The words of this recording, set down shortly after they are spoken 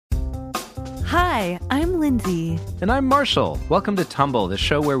Hi, I'm Lindsay. And I'm Marshall. Welcome to Tumble, the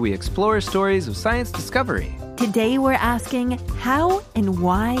show where we explore stories of science discovery. Today we're asking, how and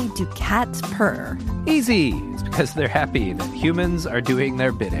why do cats purr? Easy. It's because they're happy that humans are doing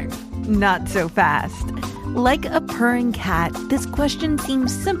their bidding. Not so fast. Like a purring cat, this question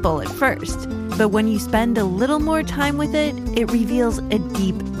seems simple at first. But when you spend a little more time with it, it reveals a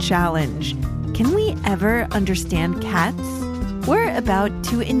deep challenge. Can we ever understand cats? We're about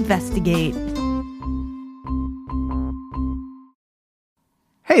to investigate.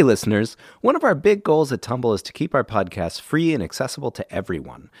 Hey listeners, one of our big goals at Tumble is to keep our podcast free and accessible to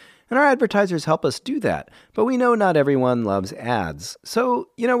everyone. And our advertisers help us do that, but we know not everyone loves ads. So,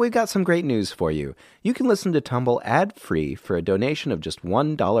 we've got some great news for you. You can listen to Tumble ad-free for a donation of just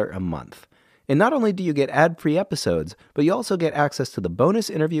 $1 a month. And not only do you get ad-free episodes, but you also get access to the bonus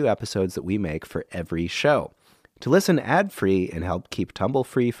interview episodes that we make for every show. To listen ad-free and help keep Tumble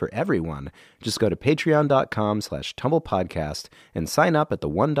free for everyone, just go to patreon.com/TumblePodcast and sign up at the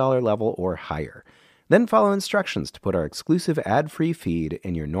 $1 level or higher. Then follow instructions to put our exclusive ad-free feed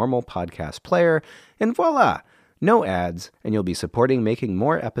in your normal podcast player, and voila! No ads, and you'll be supporting making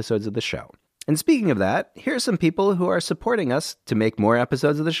more episodes of the show. And speaking of that, here's some people who are supporting us to make more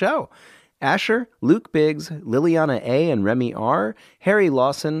episodes of the show. Asher, Luke Biggs, Liliana A. and Remy R., Harry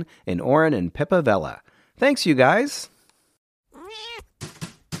Lawson, and Oren and Pippa Vella. Thanks, you guys.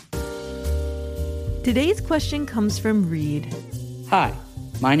 Today's question comes from Reed. Hi,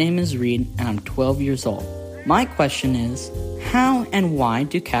 my name is Reed, and I'm 12 years old. My question is, how and why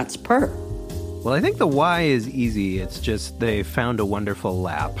do cats purr? Well, I think the why is easy. It's just they found a wonderful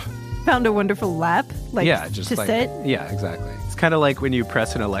lap. Found a wonderful lap? Sit? Yeah, exactly. It's kind of like when you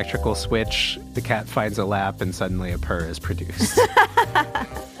press an electrical switch, the cat finds a lap, and suddenly a purr is produced.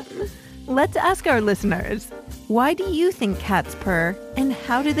 Let's ask our listeners, why do you think cats purr, and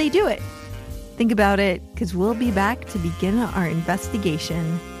how do they do it? Think about it, because we'll be back to begin our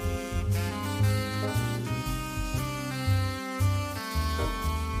investigation.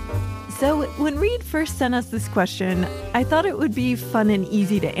 So, when Reed first sent us this question, I thought it would be fun and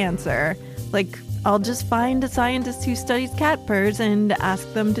easy to answer. Like, I'll just find a scientist who studies cat purrs and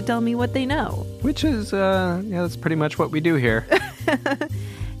ask them to tell me what they know. Which is, that's pretty much what we do here.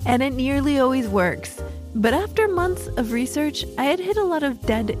 And it nearly always works. But after months of research, I had hit a lot of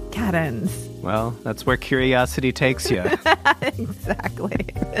dead cat ends. Well, that's where curiosity takes you. Exactly.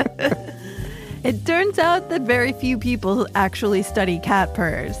 It turns out that very few people actually study cat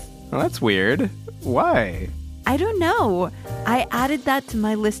purrs. Well, that's weird. Why? I don't know. I added that to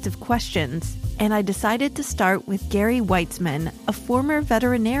my list of questions, and I decided to start with Gary Weitzman, a former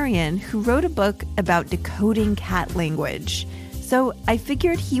veterinarian who wrote a book about decoding cat language. So I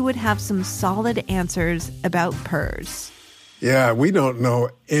figured he would have some solid answers about purrs. Yeah, we don't know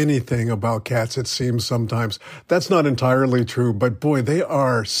anything about cats, it seems sometimes. That's not entirely true, but boy, they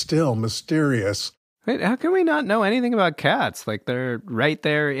are still mysterious. Wait, how can we not know anything about cats? Like, they're right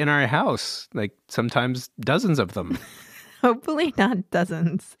there in our house. Like, sometimes dozens of them. Hopefully not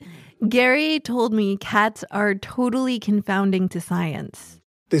dozens. Gary told me cats are totally confounding to science.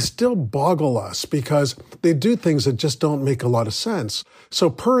 They still boggle us because they do things that just don't make a lot of sense. So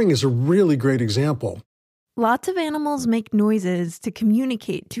purring is a really great example. Lots of animals make noises to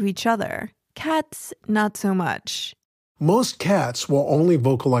communicate to each other. Cats, not so much. Most cats will only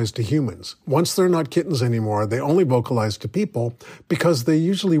vocalize to humans. Once they're not kittens anymore, they only vocalize to people because they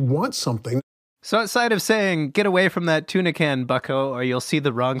usually want something. So outside of saying, get away from that tuna can, bucko, or you'll see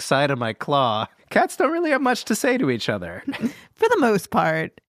the wrong side of my claw, cats don't really have much to say to each other. For the most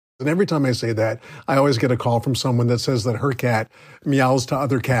part. And every time I say that, I always get a call from someone that says that her cat meows to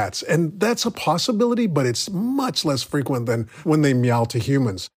other cats. And that's a possibility, but it's much less frequent than when they meow to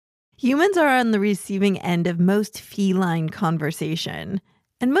humans. Humans are on the receiving end of most feline conversation.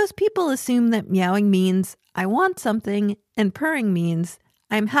 And most people assume that meowing means, I want something, and purring means,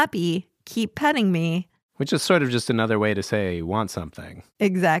 I'm happy, keep petting me. Which is sort of just another way to say, want something.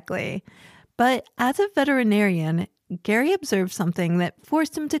 Exactly. But as a veterinarian, Gary observed something that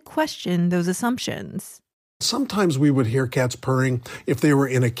forced him to question those assumptions. Sometimes we would hear cats purring if they were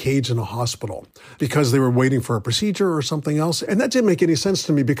in a cage in a hospital because they were waiting for a procedure or something else. And that didn't make any sense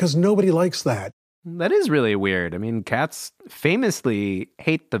to me because nobody likes that. That is really weird. I mean, cats famously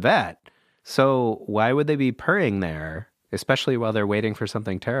hate the vet. So why would they be purring there, especially while they're waiting for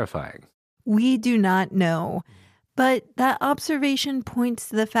something terrifying? We do not know. But that observation points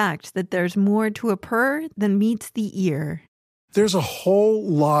to the fact that there's more to a purr than meets the ear. There's a whole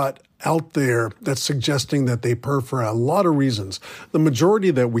lot out there that's suggesting that they purr for a lot of reasons. The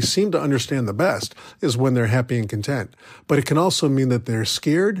majority that we seem to understand the best is when they're happy and content. But it can also mean that they're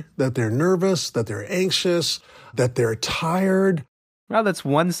scared, that they're nervous, that they're anxious, that they're tired. Well, that's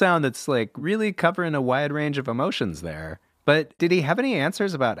one sound that's like really covering a wide range of emotions there. But did he have any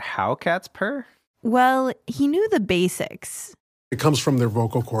answers about how cats purr? Well, he knew the basics. It comes from their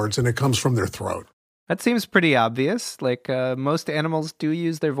vocal cords and it comes from their throat. That seems pretty obvious. Like most animals do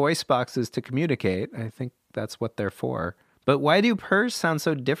use their voice boxes to communicate. I think that's what they're for. But why do purrs sound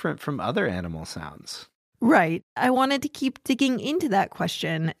so different from other animal sounds? Right. I wanted to keep digging into that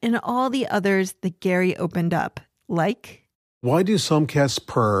question and all the others that Gary opened up, like... Why do some cats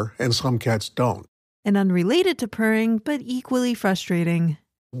purr and some cats don't? And unrelated to purring, but equally frustrating.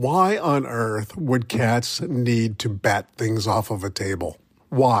 Why on earth would cats need to bat things off of a table?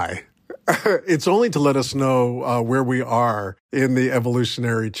 Why? It's only to let us know where we are in the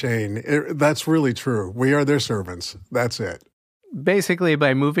evolutionary chain. That's really true. We are their servants. That's it. Basically,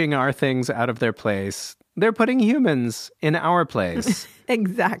 by moving our things out of their place, they're putting humans in our place.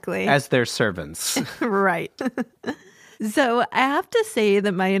 Exactly. As their servants. Right. So I have to say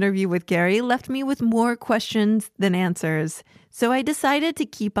that my interview with Gary left me with more questions than answers. So I decided to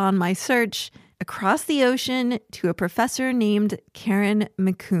keep on my search across the ocean to a professor named Karen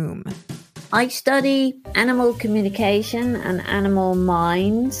McComb. I study animal communication and animal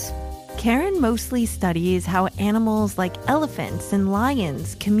minds. Karen mostly studies how animals like elephants and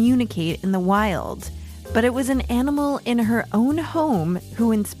lions communicate in the wild. But it was an animal in her own home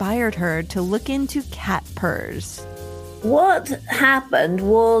who inspired her to look into cat purrs. What happened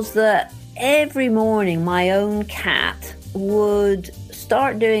was that every morning my own cat would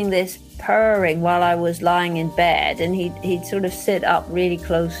start doing this purring while I was lying in bed, and he'd sort of sit up really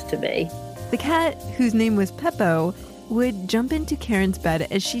close to me. The cat, whose name was Peppo, would jump into Karen's bed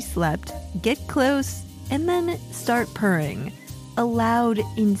as she slept, get close, and then start purring. A loud,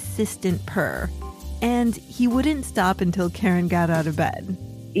 insistent purr. And he wouldn't stop until Karen got out of bed.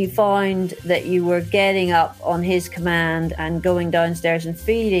 You find that you were getting up on his command and going downstairs and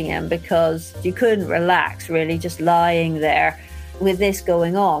feeding him because you couldn't relax, really, just lying there with this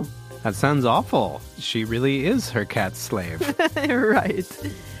going on. That sounds awful. She really is her cat's slave. Right.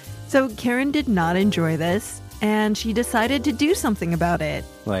 So Karen did not enjoy this, and she decided to do something about it.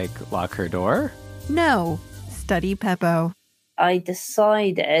 Like lock her door? No, study Peppo. I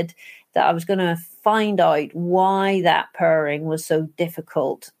decided that I was going to find out why that purring was so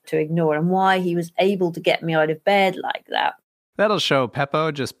difficult to ignore and why he was able to get me out of bed like that. That'll show.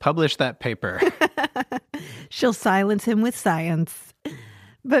 Peppo, just publish that paper. She'll silence him with science.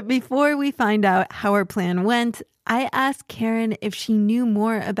 But before we find out how her plan went, I asked Karen if she knew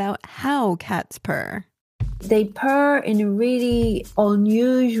more about how cats purr. They purr in a really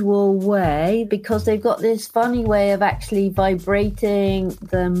unusual way because they've got this funny way of actually vibrating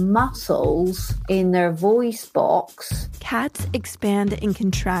the muscles in their voice box. Cats expand and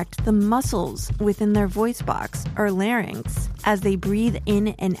contract the muscles within their voice box, or larynx, as they breathe in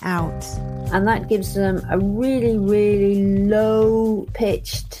and out. And that gives them a really, really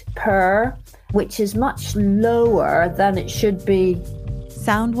low-pitched purr, which is much lower than it should be.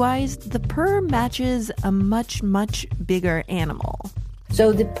 Sound-wise, the purr matches a much, much bigger animal.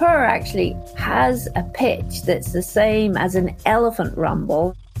 So the purr actually has a pitch that's the same as an elephant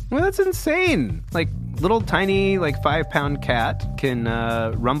rumble. Well, that's insane. Like, little tiny, 5-pound cat can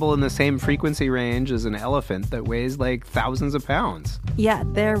rumble in the same frequency range as an elephant that weighs, thousands of pounds. Yeah,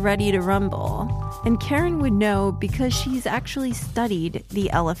 they're ready to rumble. And Karen would know because she's actually studied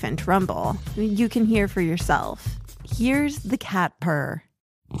the elephant rumble. You can hear for yourself. Here's the cat purr.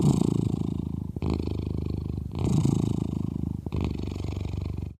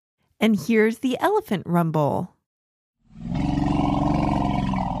 And here's the elephant rumble.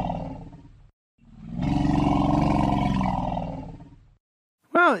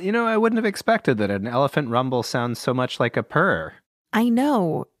 Well, I wouldn't have expected that an elephant rumble sounds so much like a purr. I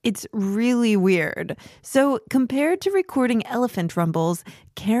know. It's really weird. So compared to recording elephant rumbles,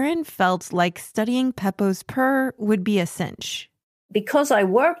 Karen felt like studying Peppo's purr would be a cinch. Because I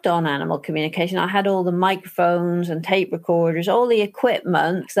worked on animal communication, I had all the microphones and tape recorders, all the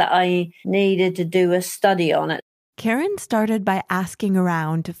equipment that I needed to do a study on it. Karen started by asking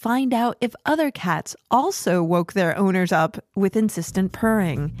around to find out if other cats also woke their owners up with insistent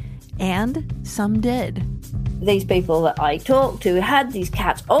purring. And some did. These people that I talked to had these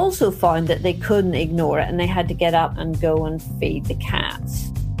cats also found that they couldn't ignore it and they had to get up and go and feed the cats.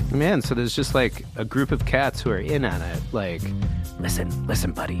 Man, so there's just a group of cats who are in on it,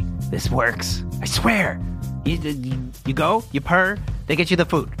 Listen, buddy. This works. I swear. You go, you purr, they get you the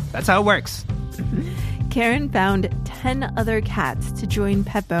food. That's how it works. Karen found 10 other cats to join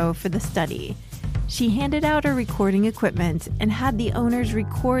Peppo for the study. She handed out her recording equipment and had the owners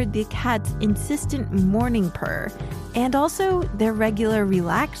record the cat's insistent morning purr and also their regular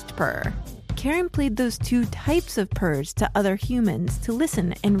relaxed purr. Karen played those two types of purrs to other humans to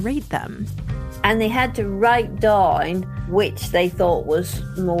listen and rate them. And they had to write down which they thought was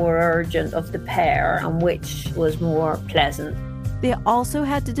more urgent of the pair and which was more pleasant. They also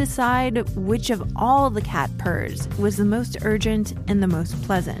had to decide which of all the cat purrs was the most urgent and the most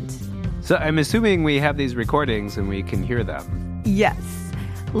pleasant. So I'm assuming we have these recordings and we can hear them. Yes.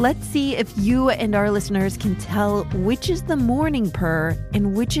 Let's see if you and our listeners can tell which is the morning purr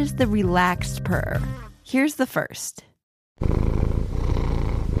and which is the relaxed purr. Here's the first.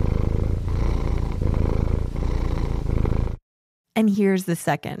 And here's the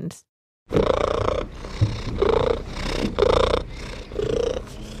second.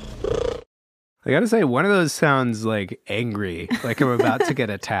 I gotta say, one of those sounds like angry, like I'm about to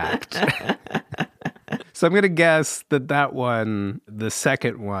get attacked. So I'm gonna guess that one, the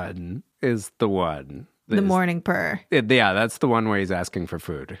second one, is the one. The morning purr. Yeah, that's the one where he's asking for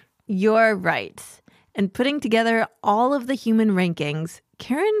food. You're right. And putting together all of the human rankings,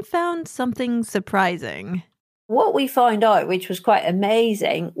 Karen found something surprising. What we found out, which was quite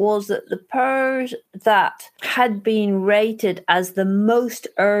amazing, was that the purrs that had been rated as the most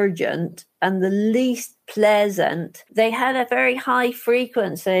urgent and the least pleasant, they had a very high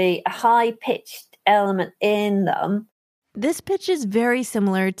frequency, a high-pitched element in them. This pitch is very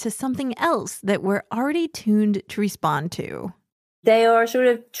similar to something else that we're already tuned to respond to. They are sort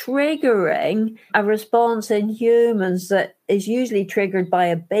of triggering a response in humans that is usually triggered by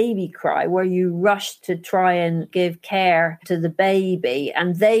a baby cry, where you rush to try and give care to the baby,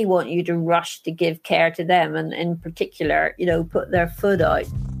 and they want you to rush to give care to them, and in particular, put their foot out.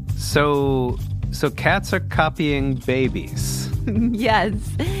 So cats are copying babies. Yes,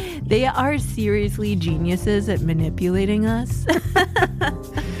 they are seriously geniuses at manipulating us.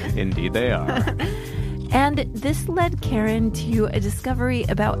 Indeed they are. And this led Karen to a discovery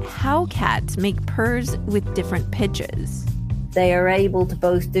about how cats make purrs with different pitches. They are able to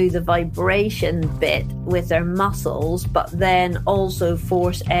both do the vibration bit with their muscles, but then also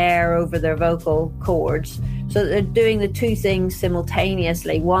force air over their vocal cords. So they're doing the two things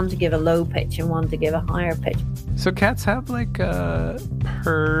simultaneously, one to give a low pitch and one to give a higher pitch. So cats have like a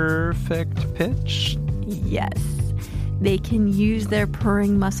perfect pitch? Yes. They can use their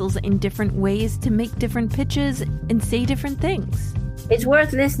purring muscles in different ways to make different pitches and say different things. It's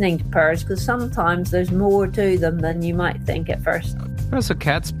worth listening to purrs because sometimes there's more to them than you might think at first. So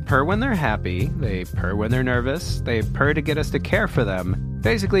cats purr when they're happy, they purr when they're nervous, they purr to get us to care for them.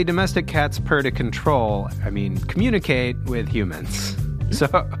 Basically, domestic cats purr to communicate with humans. So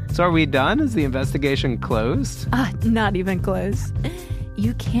are we done? Is the investigation closed? Not even close.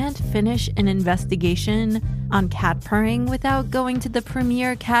 You can't finish an investigation on cat purring without going to the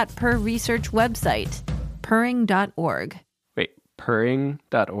premier cat purr research website, purring.org. Wait,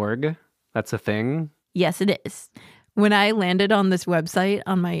 purring.org? That's a thing? Yes, it is. When I landed on this website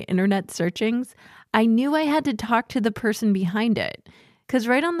on my internet searchings, I knew I had to talk to the person behind it. Because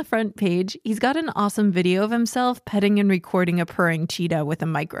right on the front page, he's got an awesome video of himself petting and recording a purring cheetah with a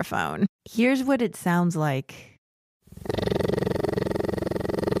microphone. Here's what it sounds like.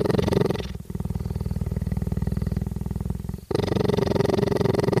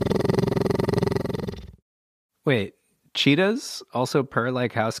 Wait, cheetahs also purr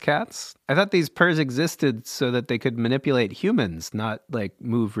like house cats? I thought these purrs existed so that they could manipulate humans, not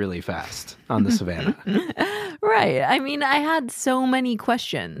move really fast on the savannah. Right. I had so many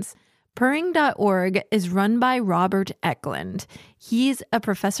questions. Purring.org is run by Robert Eklund. He's a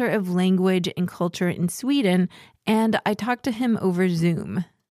professor of language and culture in Sweden, and I talked to him over Zoom.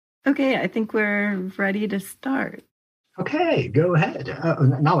 Okay, I think we're ready to start. Okay, go ahead.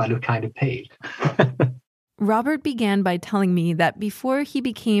 Now I look kind of pale. Robert began by telling me that before he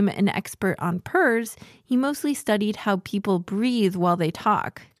became an expert on purrs, he mostly studied how people breathe while they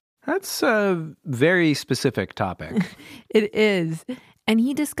talk. That's a very specific topic. It is. And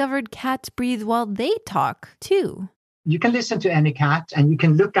he discovered cats breathe while they talk, too. You can listen to any cat and you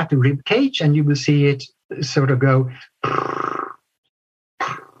can look at the rib cage and you will see it sort of go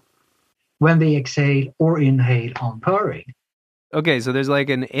when they exhale or inhale on purring. Okay, so there's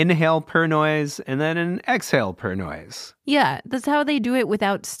an inhale purr noise and then an exhale purr noise. Yeah, that's how they do it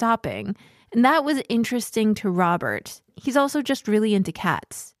without stopping. And that was interesting to Robert. He's also just really into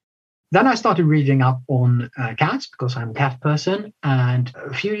cats. Then I started reading up on cats because I'm a cat person. And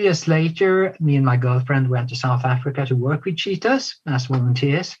a few years later, me and my girlfriend went to South Africa to work with cheetahs as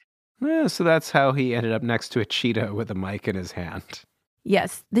volunteers. Yeah, so that's how he ended up next to a cheetah with a mic in his hand.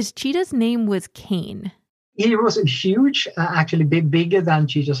 Yes, this cheetah's name was Kane. He was huge, actually bigger than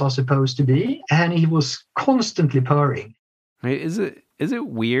cheetahs are supposed to be. And he was constantly purring. Is it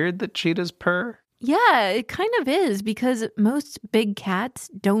weird that cheetahs purr? Yeah, it kind of is because most big cats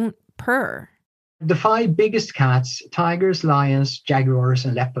don't purr. The 5 biggest cats, tigers, lions, jaguars,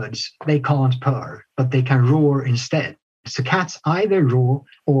 and leopards, they can't purr, but they can roar instead. So cats either roar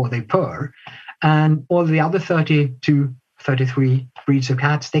or they purr. And all the other 32, 33 breeds of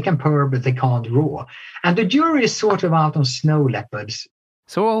cats, they can purr, but they can't roar. And the jury is sort of out on snow leopards.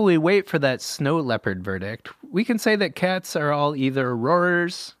 So while we wait for that snow leopard verdict, we can say that cats are all either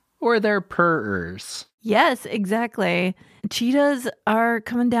roarers or they're purrers. Yes, exactly. Cheetahs are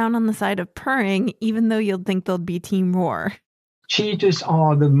coming down on the side of purring, even though you'll think they'll be team roar. Cheetahs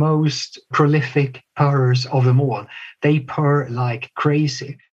are the most prolific purrers of them all. They purr like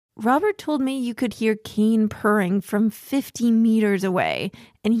crazy. Robert told me you could hear Kane purring from 50 meters away,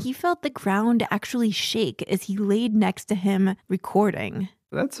 and he felt the ground actually shake as he laid next to him recording.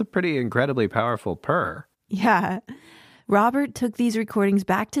 That's a pretty incredibly powerful purr. Yeah. Robert took these recordings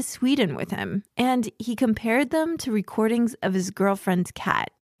back to Sweden with him, and he compared them to recordings of his girlfriend's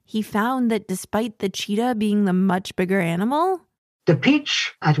cat. He found that despite the cheetah being the much bigger animal, the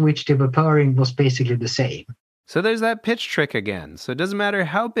pitch at which they were purring was basically the same. So there's that pitch trick again. So it doesn't matter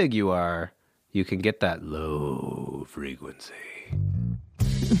how big you are, you can get that low frequency.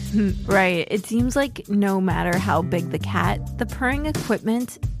 Right. It seems like no matter how big the cat, the purring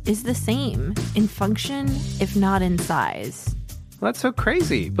equipment is the same in function, if not in size. Well, that's so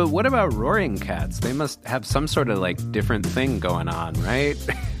crazy. But what about roaring cats? They must have some sort of different thing going on, right?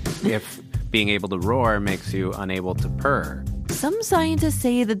 If being able to roar makes you unable to purr. Some scientists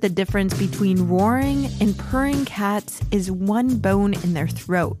say that the difference between roaring and purring cats is one bone in their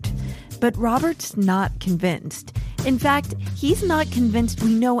throat. But Robert's not convinced. In fact, he's not convinced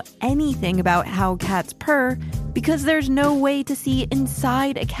we know anything about how cats purr because there's no way to see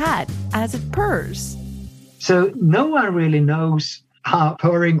inside a cat as it purrs. So no one really knows how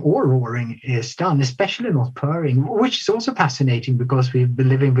purring or roaring is done, especially not purring, which is also fascinating because we've been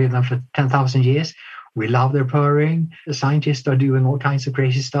living with them for 10,000 years. We love their purring. The scientists are doing all kinds of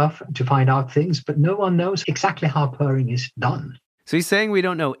crazy stuff to find out things, but no one knows exactly how purring is done. So he's saying we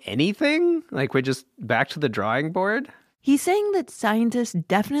don't know anything? Like we're just back to the drawing board? He's saying that scientists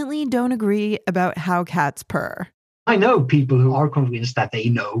definitely don't agree about how cats purr. I know people who are convinced that they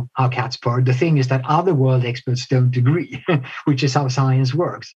know how cats purr. The thing is that other world experts don't agree, which is how science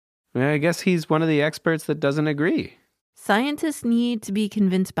works. Well, I guess he's one of the experts that doesn't agree. Scientists need to be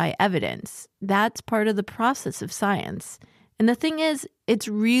convinced by evidence. That's part of the process of science. And the thing is, it's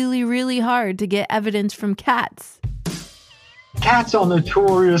really, really hard to get evidence from cats. Cats are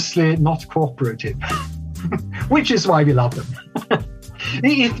notoriously not cooperative, which is why we love them.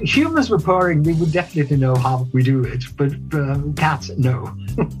 If humans were purring, we would definitely know how we do it, but cats, no.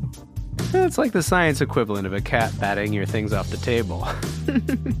 It's like the science equivalent of a cat batting your things off the table.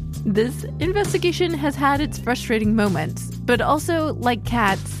 This investigation has had its frustrating moments, but also, like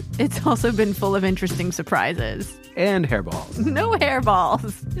cats, it's also been full of interesting surprises. And hairballs. No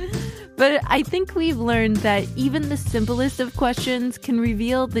hairballs. But I think we've learned that even the simplest of questions can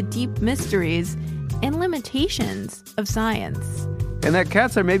reveal the deep mysteries and limitations of science. And that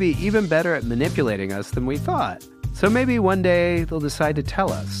cats are maybe even better at manipulating us than we thought. So maybe one day they'll decide to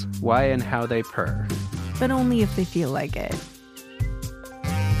tell us why and how they purr. But only if they feel like it.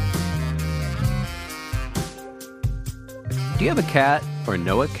 Do you have a cat or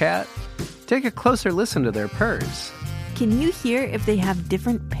know a cat? Take a closer listen to their purrs. Can you hear if they have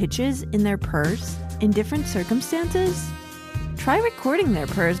different pitches in their purrs in different circumstances? Try recording their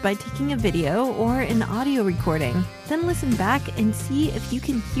purrs by taking a video or an audio recording. Then listen back and see if you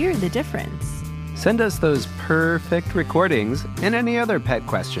can hear the difference. Send us those perfect recordings and any other pet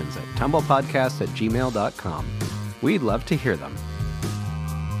questions at tumblepodcast@gmail.com. We'd love to hear them.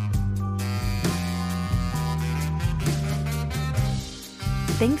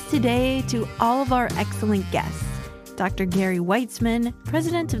 Thanks today to all of our excellent guests. Dr. Gary Weitzman,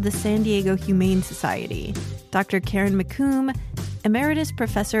 President of the San Diego Humane Society. Dr. Karen McComb, Emeritus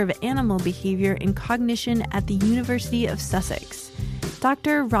Professor of Animal Behavior and Cognition at the University of Sussex.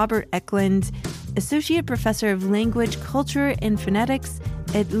 Dr. Robert Eklund, Associate Professor of Language, Culture, and Phonetics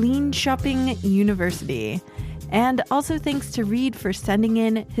at Linköping University. And also thanks to Reed for sending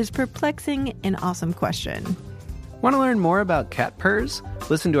in his perplexing and awesome question. Want to learn more about cat purrs?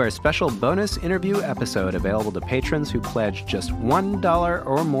 Listen to our special bonus interview episode available to patrons who pledge just $1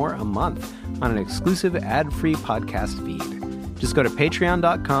 or more a month on an exclusive ad-free podcast feed. Just go to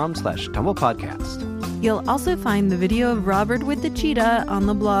patreon.com/tumblepodcast. You'll also find the video of Robert with the cheetah on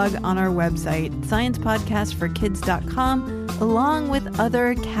the blog on our website, sciencepodcastforkids.com, along with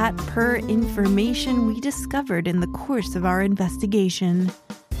other cat purr information we discovered in the course of our investigation.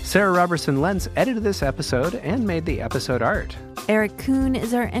 Sarah Robertson Lentz edited this episode and made the episode art. Eric Kuhn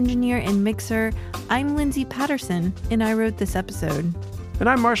is our engineer and mixer. I'm Lindsay Patterson, and I wrote this episode. And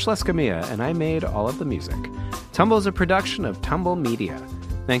I'm Marsh Lescamilla, and I made all of the music. Tumble is a production of Tumble Media.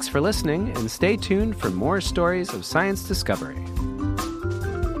 Thanks for listening, and stay tuned for more stories of science discovery.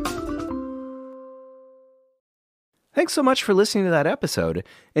 Thanks so much for listening to that episode.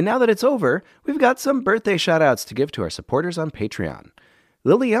 And now that it's over, we've got some birthday shout-outs to give to our supporters on Patreon.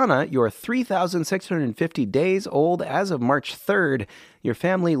 Liliana, you're 3,650 days old as of March 3rd. Your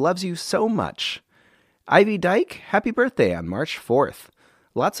family loves you so much. Ivy Dyke, happy birthday on March 4th.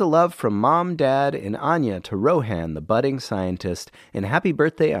 Lots of love from Mom, Dad, and Anya to Rohan, the budding scientist, and happy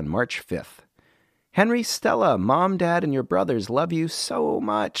birthday on March 5th. Henry Stella, Mom, Dad, and your brothers love you so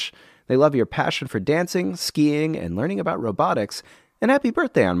much. They love your passion for dancing, skiing, and learning about robotics, and happy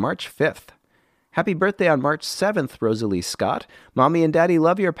birthday on March 5th. Happy birthday on March 7th, Rosalie Scott. Mommy and Daddy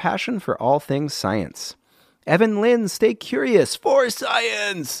love your passion for all things science. Evan Lynn, stay curious for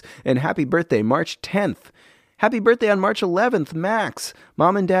science! And happy birthday March 10th. Happy birthday on March 11th, Max.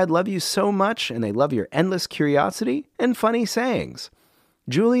 Mom and Dad love you so much, and they love your endless curiosity and funny sayings.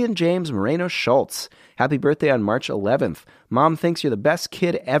 Julian James Moreno Schultz, happy birthday on March 11th. Mom thinks you're the best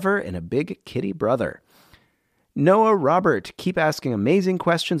kid ever and a big kitty brother. Noah Robert, keep asking amazing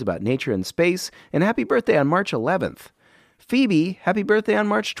questions about nature and space, and happy birthday on March 11th. Phoebe, happy birthday on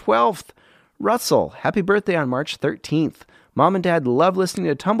March 12th. Russell, happy birthday on March 13th. Mom and Dad love listening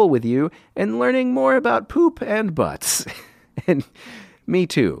to Tumble with you and learning more about poop and butts. And me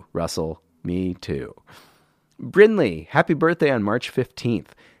too, Russell, me too. Brinley, happy birthday on March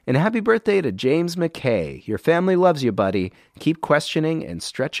 15th. And happy birthday to James McKay. Your family loves you, buddy. Keep questioning and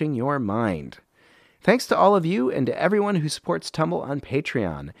stretching your mind. Thanks to all of you and to everyone who supports Tumble on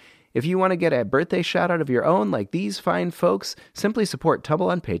Patreon. If you want to get a birthday shout-out of your own like these fine folks, simply support Tumble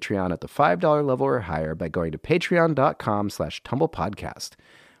on Patreon at the $5 level or higher by going to patreon.com/tumblepodcast.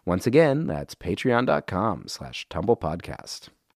 Once again, that's patreon.com/tumblepodcast.